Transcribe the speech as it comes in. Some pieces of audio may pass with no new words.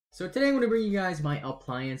So today I'm going to bring you guys my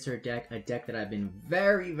Appliancer deck, a deck that I've been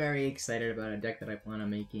very excited about, a deck that I plan on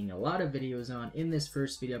making a lot of videos on. In this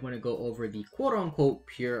first video, I'm going to go over the quote-unquote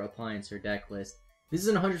pure Appliancer deck list. This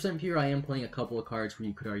isn't 100% pure. I am playing a couple of cards where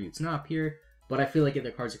you could argue it's not pure, but I feel like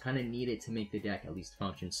the cards are kind of needed to make the deck at least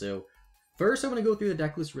function. So first I'm going to go through the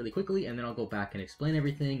deck list really quickly, and then I'll go back and explain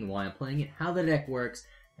everything, why I'm playing it, how the deck works,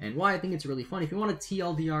 and why I think it's really fun. If you want a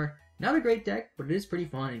TLDR, not a great deck, but it is pretty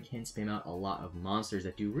fun and can spam out a lot of monsters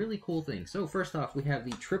that do really cool things. So first off, we have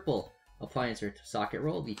the triple Appliancer socket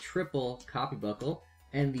roll, the triple copy buckle,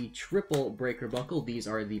 and the triple breaker buckle. These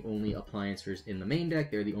are the only Appliancers in the main deck.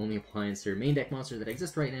 They're the only Appliancer main deck monsters that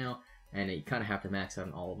exist right now, and you kind of have to max out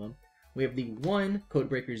on all of them. We have the one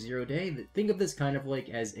Codebreaker 0 Day. Think of this kind of like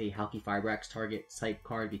as a Halki Fibrax target type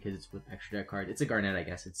card because it's with extra deck card. It's a Garnet, I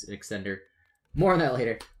guess. It's an extender. More on that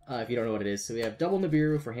later, if you don't know what it is. So we have double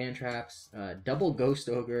Nibiru for hand traps, double Ghost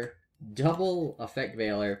Ogre, double Effect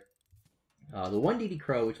Veiler, the one DD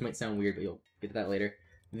Crow, which might sound weird, but you'll get to that later,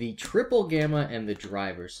 the triple Gamma, and the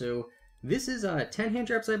Driver. So this is 10 hand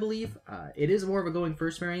traps, I believe. It is more of a going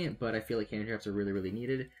first variant, but I feel like hand traps are really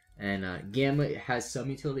needed. And Gamma has some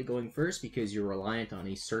utility going first because you're reliant on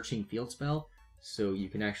a searching field spell, so you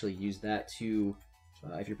can actually use that to...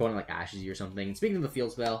 if your opponent like ashes you or something. And speaking of the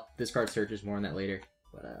field spell, this card searches, more on that later.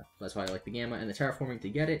 But that's why I like the Gamma and the Terraforming to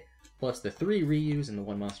get it, plus the 3 reuse and the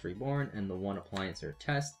 1 Monster Reborn and the 1 Appliancer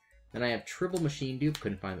test. Then I have triple Machine Dupe,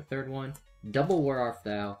 couldn't find the third one, double War Off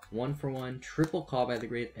Thou, 1 for 1, triple Call by the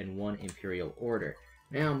Grave, and 1 Imperial Order.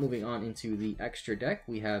 Now moving on into the extra deck,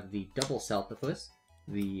 we have the double Celtipus,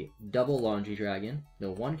 the double Laundry Dragon,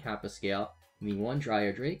 the 1 Kappa Scale, the 1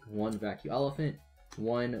 Dryer Drake, 1 Vacuum Elephant,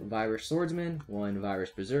 1 Virus Swordsman, 1 Virus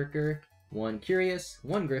Berserker, 1 Curious,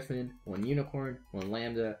 1 Griffin, 1 Unicorn, 1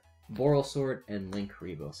 Lambda, Boral Sword, and Link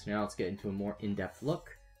Rebo. So now let's get into a more in-depth look.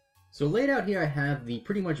 So laid out here I have the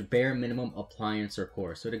pretty much bare minimum Appliancer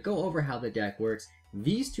core. So to go over how the deck works,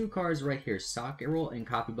 these two cards right here, Socket Roll and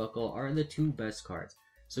Copy Buckle, are the two best cards.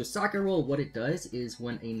 So Socket Roll, what it does is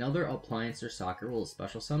when another Appliancer Socket Roll is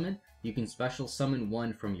special summoned, you can special summon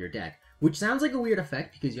one from your deck. Which sounds like a weird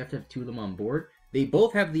effect because you have to have 2 of them on board. They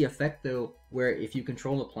both have the effect, though, where if you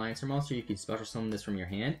control an Appliancer monster, you can special summon this from your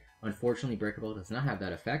hand. Unfortunately, Breakable does not have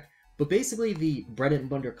that effect. But basically, the bread and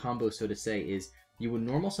butter combo, so to say, is you would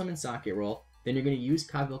normal summon Socket Roll, then you're going to use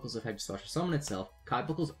Copy Buckle's effect to special summon itself. Copy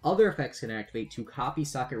Buckle's other effects can activate to copy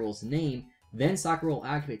Socket Roll's name, then Socket Roll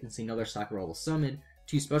activates and say another Socket Roll will summon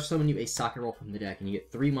to special summon you a Socket Roll from the deck, and you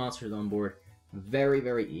get 3 monsters on board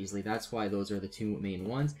very easily. That's why those are the 2 main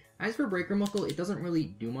ones. As for Breaker Buckle, it doesn't really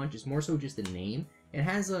do much. It's more so just a name. It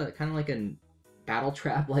has a kind of like a battle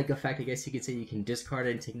trap-like effect, I guess you could say. You can discard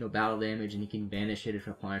it and take no battle damage, and you can banish it if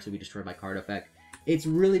an Appliancer will be destroyed by card effect. It's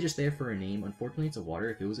really just there for a name. Unfortunately, it's a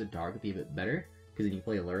water. If it was a dark, it'd be a bit better, because then you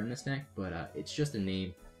play a lure in this deck, but it's just a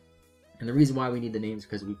name. And the reason why we need the names is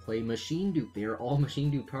because we play Machine Dupe. They are all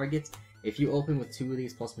Machine Dupe targets. If you open with 2 of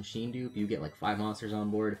these plus Machine Dupe, you get like 5 monsters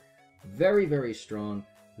on board. Very strong.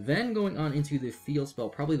 Then going on into the field spell,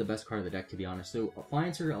 probably the best card of the deck, to be honest. So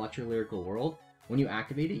Appliancer Electro-Lyrical World, when you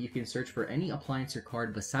activate it, you can search for any Appliancer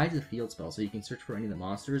card besides the field spell. So you can search for any of the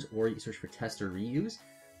monsters, or you can search for test or reuse.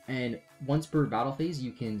 And once per battle phase,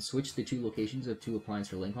 you can switch the 2 locations of 2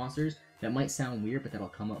 Appliancer Link monsters. That might sound weird, but that'll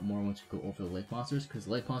come up more once you go over the Link monsters, because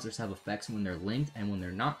Link monsters have effects when they're linked and when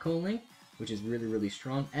they're not co-linked, which is really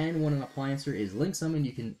strong. And when an Appliancer is link summoned,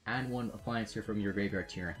 you can add 1 Appliancer from your graveyard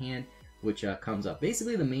to your hand, which comes up.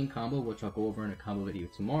 Basically, the main combo, which I'll go over in a combo video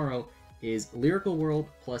tomorrow, is Lyrical World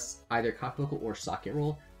plus either Copy Buckle or Socket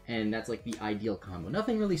Roll, and that's like the ideal combo.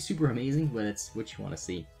 Nothing really super amazing, but it's what you want to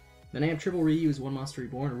see. Then I have triple Reuse, 1 Monster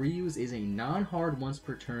Reborn. Reuse is a non-hard once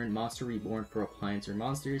per turn Monster Reborn for Appliancer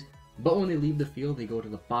monsters, but when they leave the field, they go to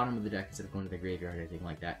the bottom of the deck instead of going to the graveyard or anything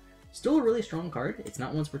like that. Still a really strong card. It's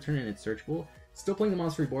not once per turn and it's searchable. Still playing the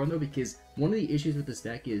Monster Reborn though, because one of the issues with this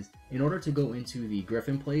deck is, in order to go into the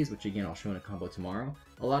Griffin plays, which again I'll show in a combo tomorrow,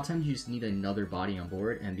 a lot of times you just need another body on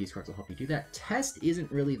board, and these cards will help you do that. Test isn't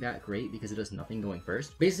really that great because it does nothing going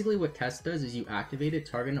first. Basically what Test does is you activate it,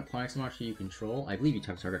 target an Appliance monster you control, I believe you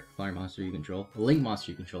target a Flyer monster you control, a Link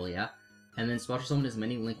monster you control, yeah, and then special summon as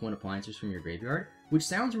many Link 1 Appliancers from your graveyard, which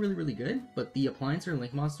sounds really good, but the Appliancer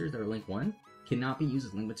Link monsters that are Link 1 cannot be used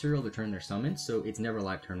as link material the turn they're summoned, so it's never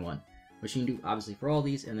live turn 1. Machine Dupe obviously for all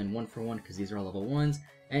these, and then 1 for 1 because these are all level 1s,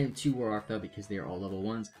 and 2 War Off Thou because they are all level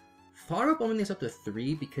 1s. Thought of bumping this up to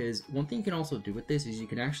 3 because one thing you can also do with this is you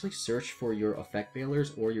can actually search for your Effect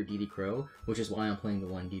Veilers or your DD Crow, which is why I'm playing the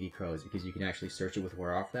 1 DD Crows, because you can actually search it with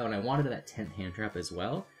War Off Thou, and I wanted that 10th hand trap as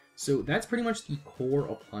well. So that's pretty much the core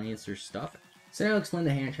Appliancer stuff. So now I'll explain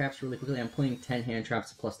the hand traps really quickly. I'm playing 10 hand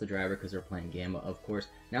traps plus the driver because they're playing Gamma, of course.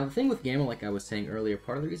 Now the thing with Gamma, like I was saying earlier,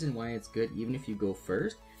 part of the reason why it's good even if you go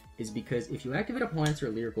first is because if you activate Appliancer or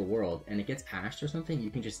Lyrical World and it gets ashed or something, you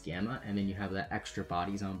can just Gamma and then you have that extra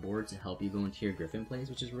bodies on board to help you go into your Griffin plays,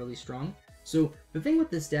 which is really strong. So the thing with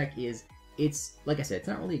this deck is, it's, like I said, it's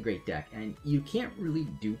not really a great deck, and you can't really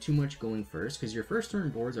do too much going first, because your first turn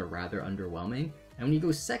boards are rather underwhelming, and when you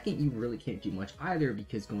go second, you really can't do much either,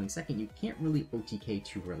 because going second, you can't really OTK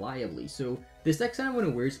too reliably. So this deck's kind of in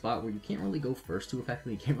a weird spot where you can't really go first too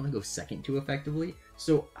effectively, you can't really go second too effectively,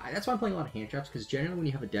 so that's why I'm playing a lot of hand traps, because generally when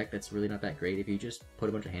you have a deck that's really not that great, if you just put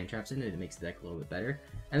a bunch of hand traps in it, it makes the deck a little bit better.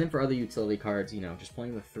 And then for other utility cards, you know, just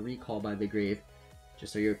playing the 3 Call by the Grave,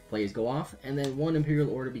 just so your plays go off, and then 1 Imperial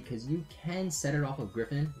Order because you can set it off of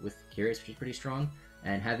Griffin with Curious, which is pretty strong,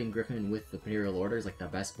 and having Griffin with the Imperial Order is like the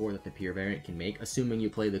best board that the pure variant can make, assuming you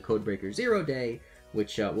play the Codebreaker 0 Day,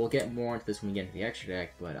 which we'll get more into this when we get into the extra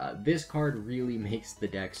deck, but this card really makes the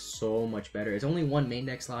deck so much better. It's only 1 main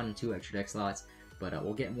deck slot and 2 extra deck slots, but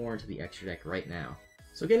we'll get more into the extra deck right now.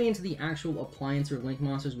 So getting into the actual Appliancer Link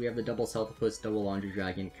monsters, we have the double Celtipus, double Laundry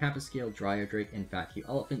Dragon, Capascale, Dryer Drake, and Vacuum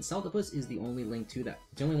Elephant. Celtipus is the only link to that.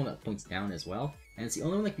 It's the only one that points down as well, and it's the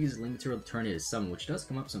only one that uses link material to turn it as summon, which does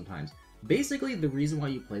come up sometimes. Basically, the reason why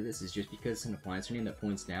you play this is just because it's an Appliancer name that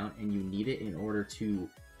points down, and you need it in order to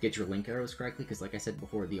get your link arrows correctly, because like I said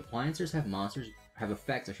before, the Appliancers have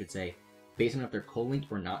effects, I should say, based on if they're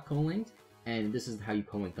co-linked or not co-linked. And this is how you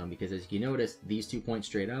co-link them, because as you notice, these 2 point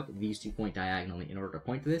straight up, these 2 point diagonally in order to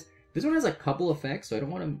point to this. This one has a couple effects, so I don't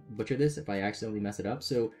want to butcher this if I accidentally mess it up.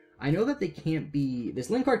 So I know that they can't be, this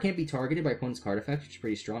link card can't be targeted by opponent's card effect, which is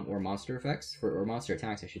pretty strong, or monster effects, or monster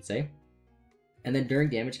attacks, I should say. And then during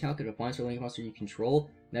damage calc, if applies to a link monster you control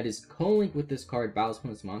that is co-linked with this card battles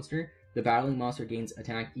opponent's monster, the battling monster gains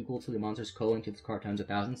attack equal to the monster's co-link to this card times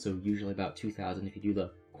 1,000, so usually about 2,000 if you do the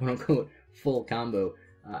quote-unquote full combo.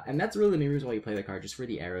 And that's really the main reason why you play the card, just for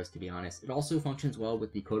the arrows, to be honest. It also functions well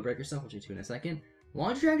with the Codebreaker stuff, which I'll get to in a second.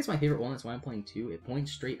 Laundry Dragon is my favorite one, that's why I'm playing 2. It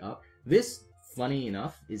points straight up. This, funny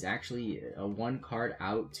enough, is actually a 1 card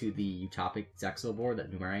out to the Utopic Zexal board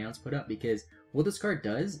that Numerion's put up, because what this card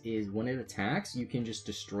does is when it attacks, you can just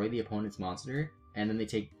destroy the opponent's monster, and then they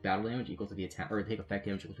take battle damage equal to the attack, or take effect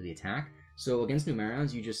damage equal to the attack. So against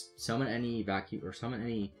Numerions, you just summon any vacuum, or summon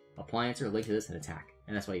any Appliancer linked to this and attack,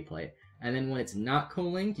 and that's why you play it. And then when it's not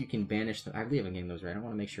co-linked, you can banish the... I believe I'm getting those right. I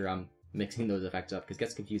want to make sure I'm mixing those effects up, because it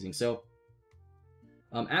gets confusing. So,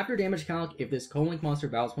 after damage calc, if this co-linked monster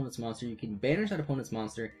battles opponent's monster, you can banish that opponent's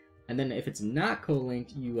monster, and then if it's not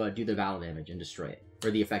co-linked, you do the battle damage and destroy it.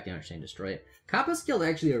 Or the effect damage and destroy it. Kappa Skill is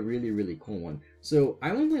actually a really, really cool one. So,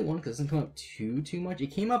 I only play 1 because it doesn't come up too much.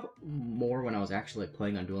 It came up more when I was actually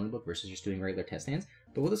playing on Dueling Book versus just doing regular test hands.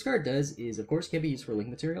 But what this card does is, of course, it can be used for link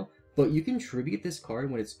material, but you can tribute this card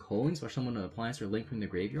when it's co-linked, special summon an Appliance or link from the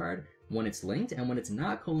graveyard when it's linked, and when it's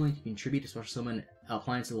not co-linked, you can tribute to special summon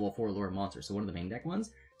Appliance level 4 lore monster, so one of the main deck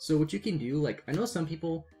ones. So what you can do, like, I know some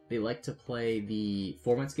people, they like to play the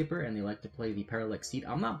Format Skipper and they like to play the Parallax Seed.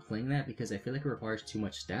 I'm not playing that because I feel like it requires too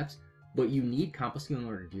much steps, but you need Combo Skill in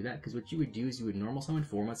order to do that, because what you would do is you would normal summon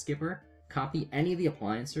Format Skipper, copy any of the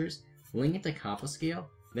Appliancers, link it to Kappa Scale,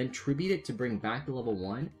 then tribute it to bring back the level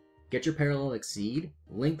 1, get your Parallel Exceed,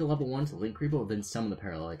 link the level 1 to Link Revo, then summon the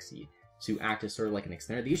Parallel Exceed to act as sort of like an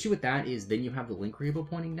extender. The issue with that is then you have the Link Revo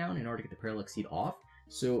pointing down in order to get the Parallel Exceed off.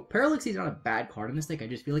 So Parallel Exceed is not a bad card in this deck, I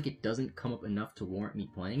just feel like it doesn't come up enough to warrant me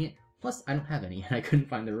playing it. Plus, I don't have any, and I couldn't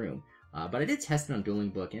find the room. But I did test it on Dueling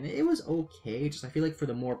Book, and it was okay, just I feel like for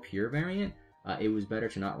the more pure variant, it was better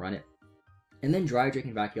to not run it. And then Dryer Drake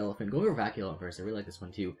and Vacuum Elephant. Go over Vacuum Elephant first, I really like this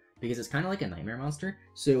one too, because it's kind of like a nightmare monster.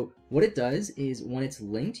 So what it does is when it's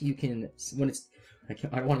linked, you can, I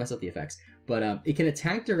don't want to mess up the effects, but it can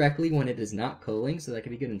attack directly when it is not co-linked, so that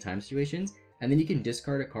can be good in time situations. And then you can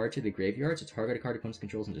discard a card to the graveyard to target a card opponent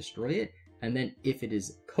controls and destroy it. And then if it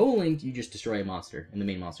is co-linked, you just destroy a monster in the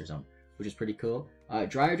main monster zone, which is pretty cool.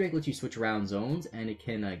 Dryer Drake lets you switch around zones, and it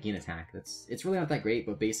can gain attack. It's really not that great,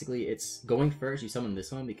 but basically it's going first. You summon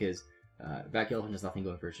this one because Vacuum Elephant does nothing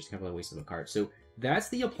going first, just kind of a waste of a card. So that's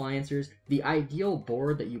the Appliancers. The ideal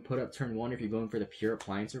board that you put up turn 1 if you're going for the pure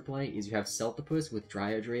Appliancer play is you have Celtipus with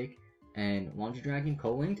Dryer Drake and Laundry Dragon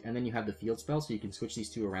co-linked, and then you have the field spell, so you can switch these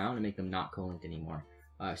 2 around and make them not co-linked anymore.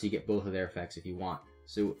 So you get both of their effects if you want.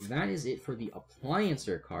 So that is it for the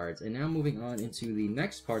Appliancer cards, and now moving on into the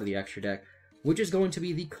next part of the extra deck, which is going to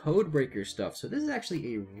be the Codebreaker stuff. So this is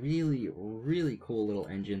actually a really, really cool little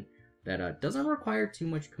engine that doesn't require too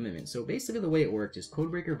much commitment. So basically the way it works is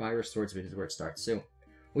Codebreaker Virus Swordsman is where it starts. So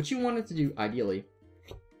what you want to do, ideally,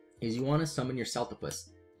 is you want to summon your Celtipus,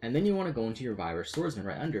 and then you want to go into your Virus Swordsman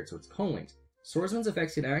right under it, so it's co-linked. Swordsman's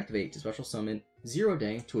effects can activate to special summon 0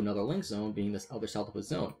 Day to another link zone, being this other Saltopus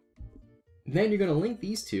zone. Then you're going to link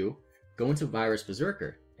these two, go into Virus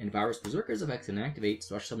Berserker, and Virus Berserker's effects can activate to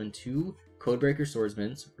special summon 2 Codebreaker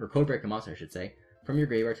Swordsmans, or Codebreaker monsters I should say, from your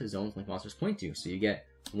graveyard to zones link monsters point to. So you get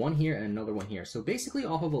one here and another one here. So basically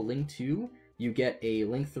off of a link 2, you get a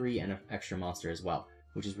link 3 and an extra monster as well,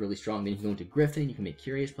 which is really strong. Then you can go into Griffin, you can make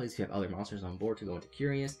Curious plays if you have other monsters on board to go into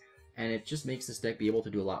Curious, and it just makes this deck be able to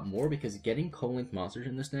do a lot more because getting co-linked monsters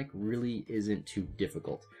in this deck really isn't too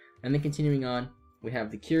difficult. And then continuing on, we have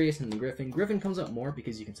the Curious and the Griffin. Griffin comes up more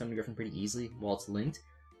because you can summon Griffin pretty easily while it's linked,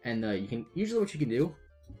 and you can usually what you can do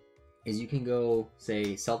is you can go,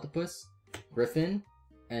 say, Celtopus, Griffin,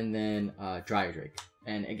 and then Dryer Drake.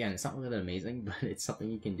 And again, it's not really that amazing, but it's something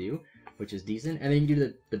you can do, which is decent. And then you can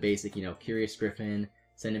do the basic, you know, Curious Griffin,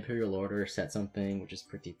 send Imperial Order, set something, which is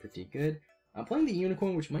pretty good. I'm playing the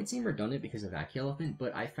Unicorn, which might seem redundant because of Vacuum Elephant,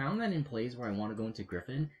 but I found that in plays where I want to go into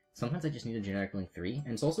Griffin, sometimes I just need a generic Link 3,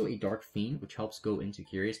 and it's also a Dark Fiend, which helps go into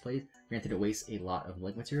Curious plays. Granted, it wastes a lot of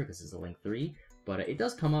Link material because it's a Link 3, but it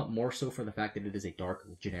does come up more so for the fact that it is a Dark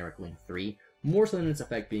generic Link 3, more so than its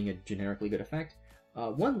effect being a generically good effect.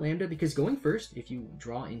 1 Lambda, because going first, if you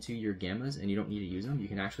draw into your Gammas and you don't need to use them, you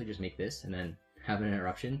can actually just make this and then have an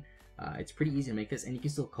interruption. It's pretty easy to make this, and you can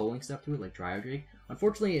still co-link stuff to it, like Dryer Drake.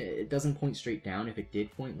 Unfortunately, it doesn't point straight down. If it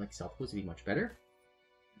did point like Celtopus, it'd be much better.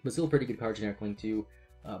 But still a pretty good power generic Link 2.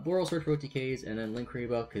 Boral Search for OTKs, and then Link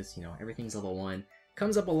Reba, because, you know, everything's level 1.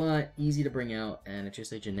 Comes up a lot, easy to bring out, and it's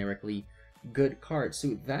just a generically good card.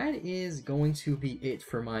 So that is going to be it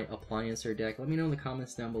for my Appliancer deck. Let me know in the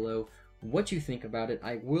comments down below what you think about it.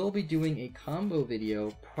 I will be doing a combo video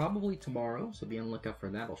probably tomorrow, so be on the lookout for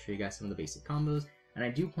that. I'll show you guys some of the basic combos. And I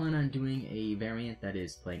do plan on doing a variant that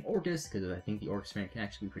is playing Orcus, because I think the Orcus variant can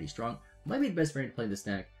actually be pretty strong. Might be the best variant to play this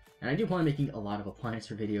deck. And I do plan on making a lot of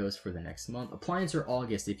Appliancer videos for the next month. Appliancer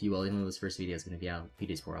August, if you will, even though this first video is going to be out a few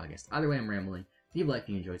days before August. Either way, I'm rambling. Leave a like if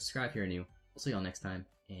you enjoyed, subscribe if you're new. We'll see y'all next time,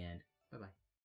 and bye-bye.